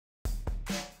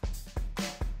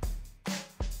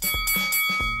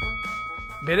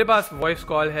मेरे पास voice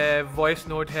call है, voice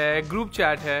note है, ग्रुप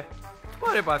चैट है।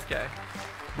 तुम्हारे पास क्या है?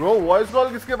 ब्रो वॉइस कॉल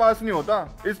किसके पास नहीं होता?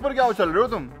 इस पर क्या चल रहे हो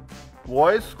तुम?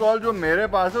 वॉइस कॉल जो मेरे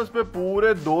पास है उस पर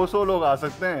पूरे 200 लोग आ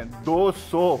सकते हैं।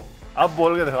 200। अब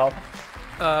बोल के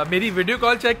दिखाओ। मेरी वीडियो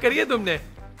कॉल चेक करिए तुमने?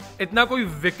 इतना कोई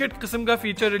विकेट किस्म का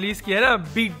फीचर रिलीज किया है ना,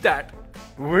 बीट दैट।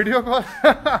 वीडियो कॉल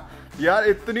यार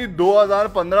इतनी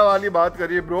 2015 वाली बात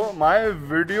करिए bro. My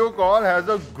video call has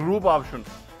a group option,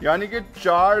 यानी कि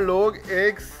 4 लोग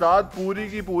एक साथ पूरी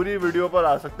की पूरी वीडियो पर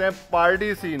आ सकते हैं।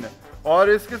 पार्टी सीन है और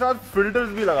इसके साथ फिल्टर्स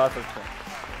भी लगा सकते हैं।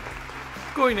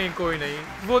 कोई नहीं,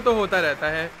 वो तो होता रहता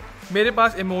है। मेरे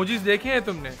पास इमोजीज देखे हैं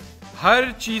तुमने?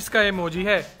 हर चीज का इमोजी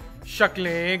है।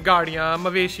 शक्लें, गाड़ियां,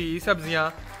 मवेशी, सब्जियां,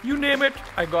 you name it,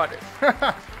 I got it.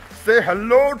 से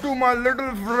hello to my little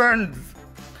friends.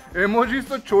 Emojis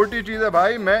तो छोटी चीज है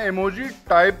भाई, मैं इमोजी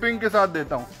टाइपिंग के साथ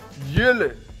देता हूँ। ये ले,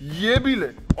 ये भी ले,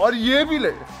 और ये भी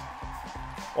ले,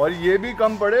 और ये भी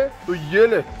कम पड़े तो ये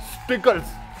ले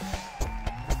स्टिकर्स,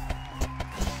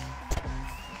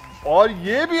 और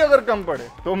ये भी अगर कम पड़े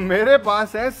तो मेरे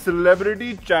पास है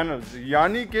सेलिब्रिटी चैनल्स,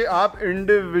 यानी कि आप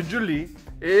इंडिविजुअली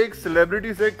एक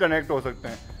सेलिब्रिटी से कनेक्ट हो सकते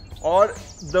हैं। और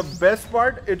द बेस्ट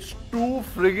पार्ट, इट्स 2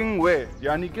 फ्रिगिंग वे,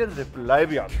 यानी कि रिप्लाई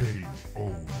भी आता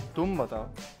है। तुम बताओ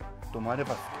तुम्हारे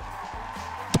पास क्या है?